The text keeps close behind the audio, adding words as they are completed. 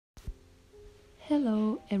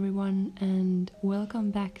Hello everyone and welcome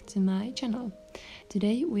back to my channel.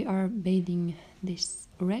 Today we are bathing this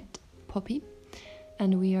red poppy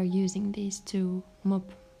and we are using these two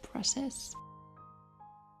mop brushes.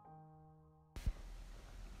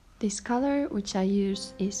 This color which I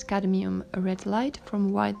use is Cadmium Red Light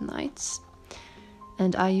from White Nights,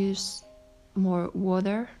 and I use more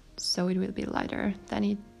water so it will be lighter than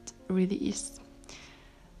it really is.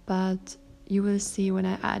 But you will see when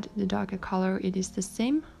I add the darker color it is the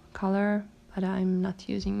same color, but I'm not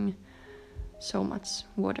using so much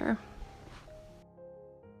water.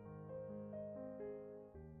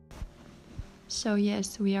 So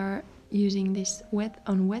yes, we are using this wet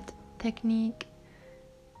on wet technique.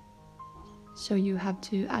 So you have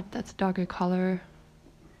to add that darker color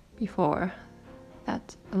before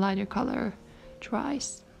that lighter color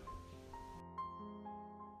dries.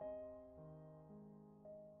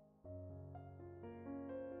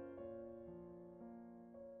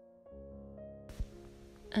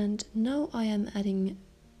 And now I am adding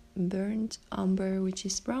burnt umber, which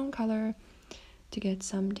is brown color, to get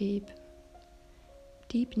some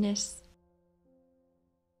deepness.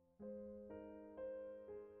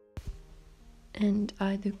 And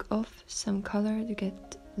I took off some color to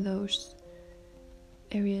get those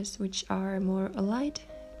areas which are more light,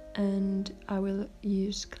 and I will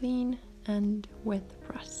use clean and wet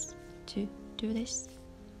brush to do this.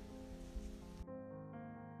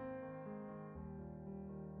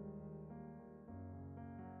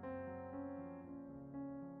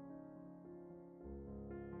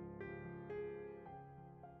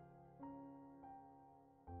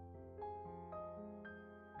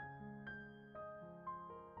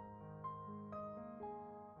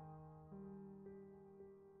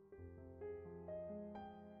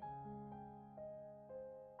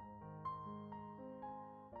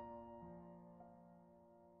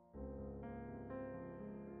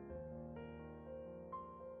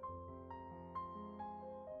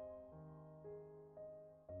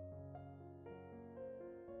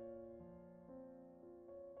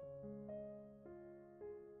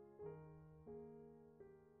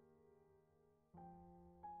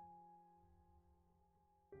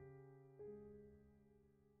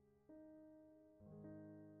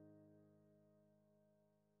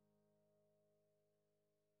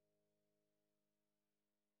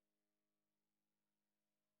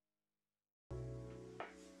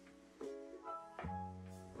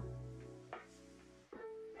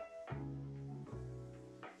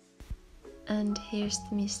 And here's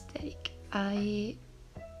the mistake. I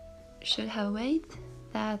should have waited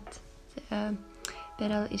that the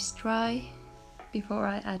petal is dry before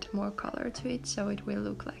I add more color to it, so it will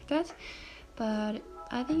look like that. But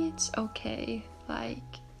I think it's okay. Like,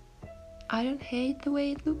 I don't hate the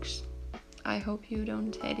way it looks. I hope you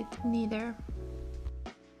don't hate it neither.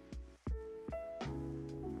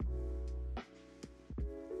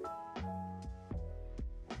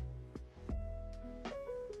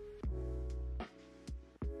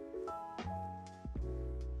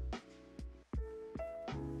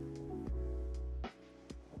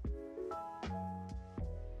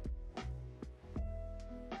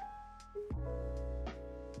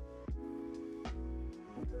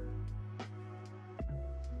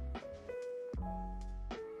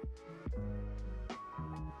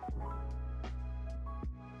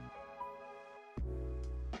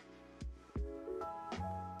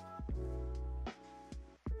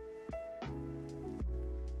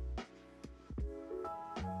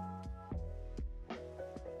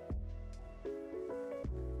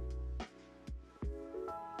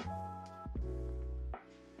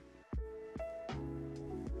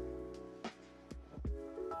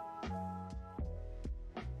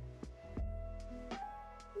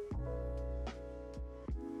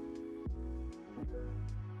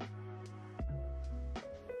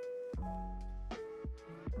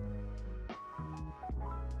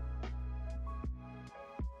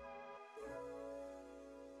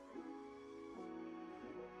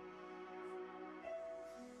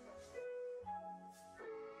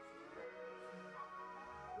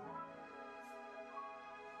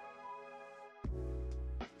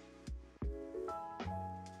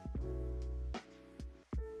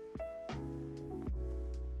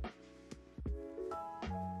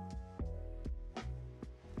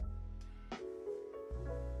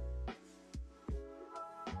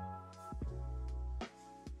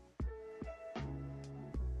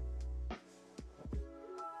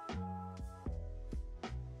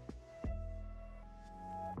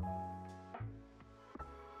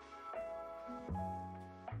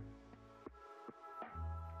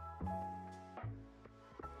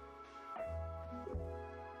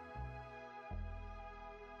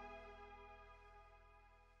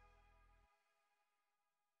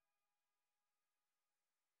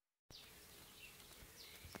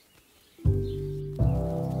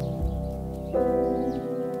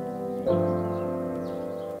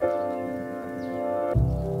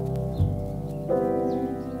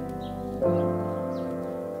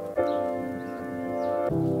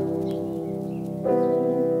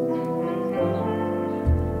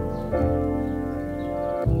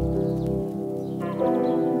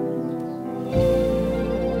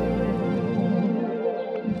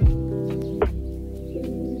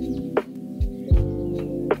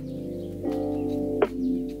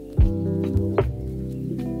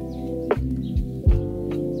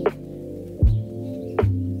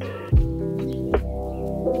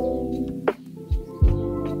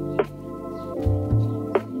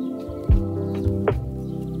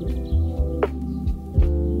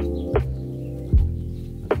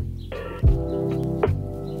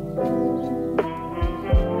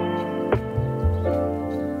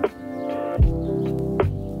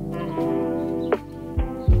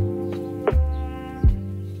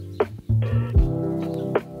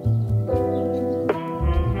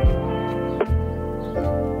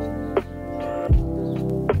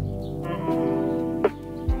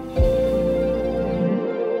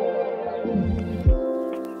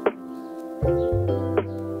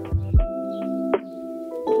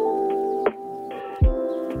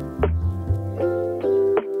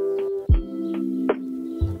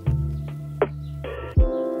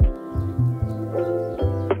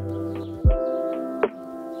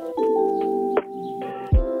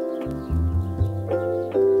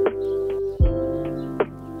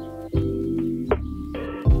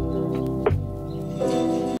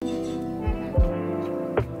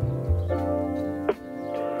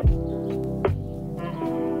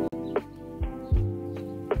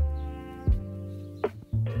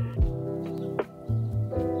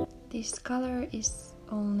 This color is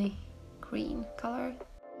only green color.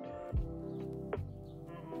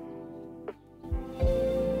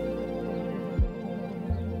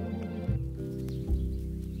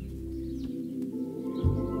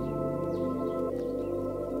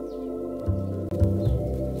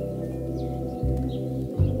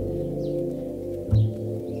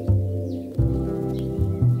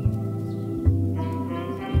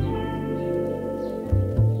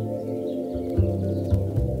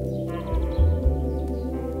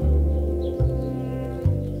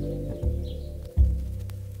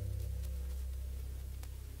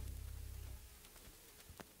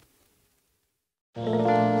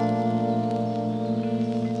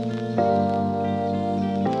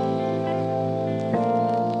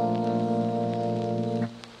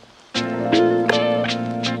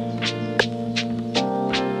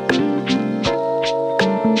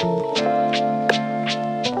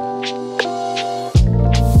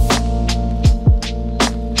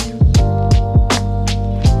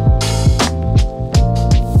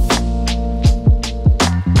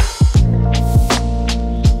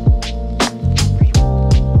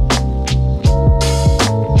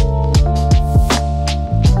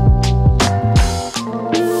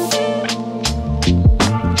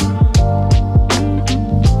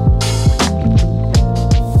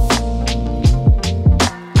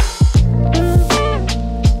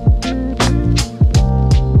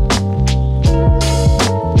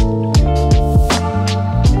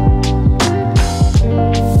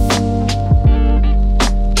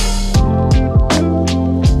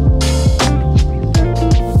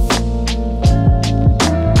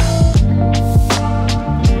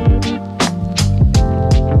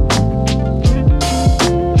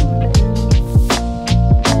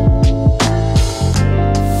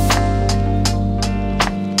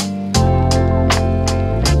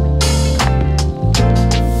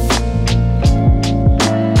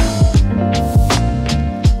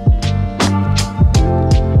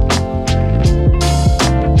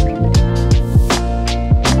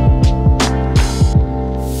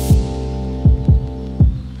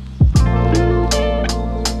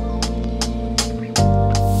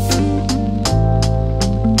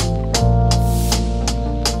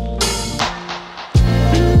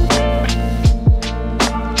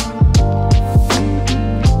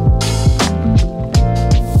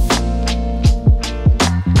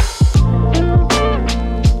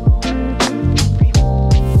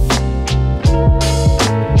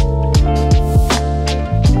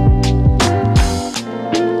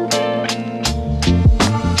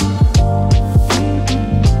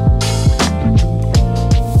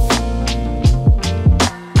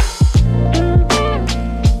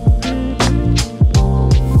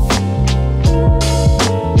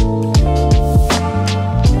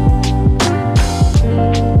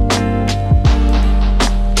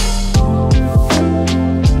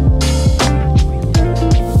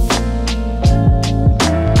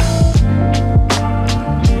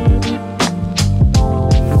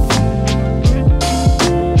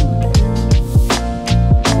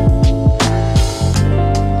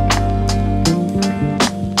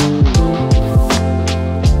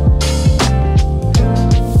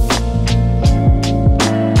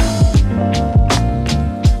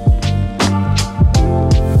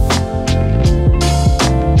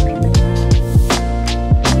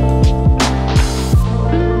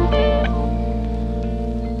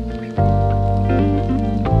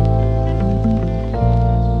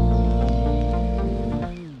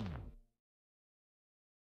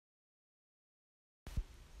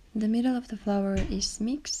 the middle of the flower is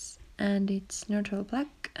mix, and it's neutral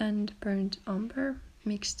black and burnt umber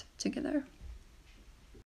mixed together.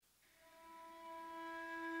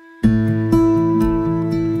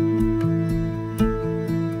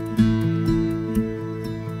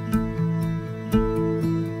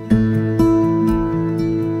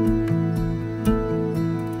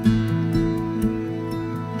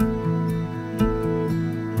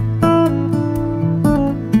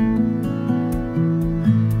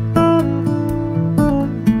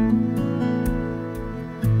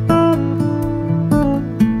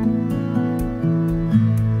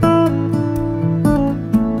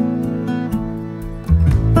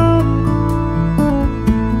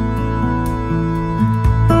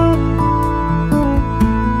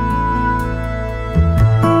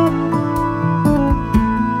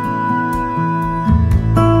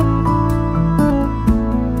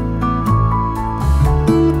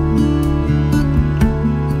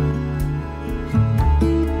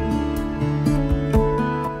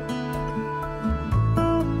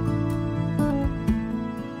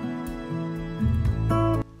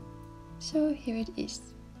 So here it is.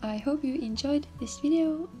 I hope you enjoyed this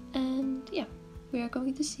video, and yeah, we are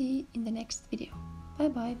going to see in the next video. Bye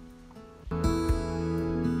bye!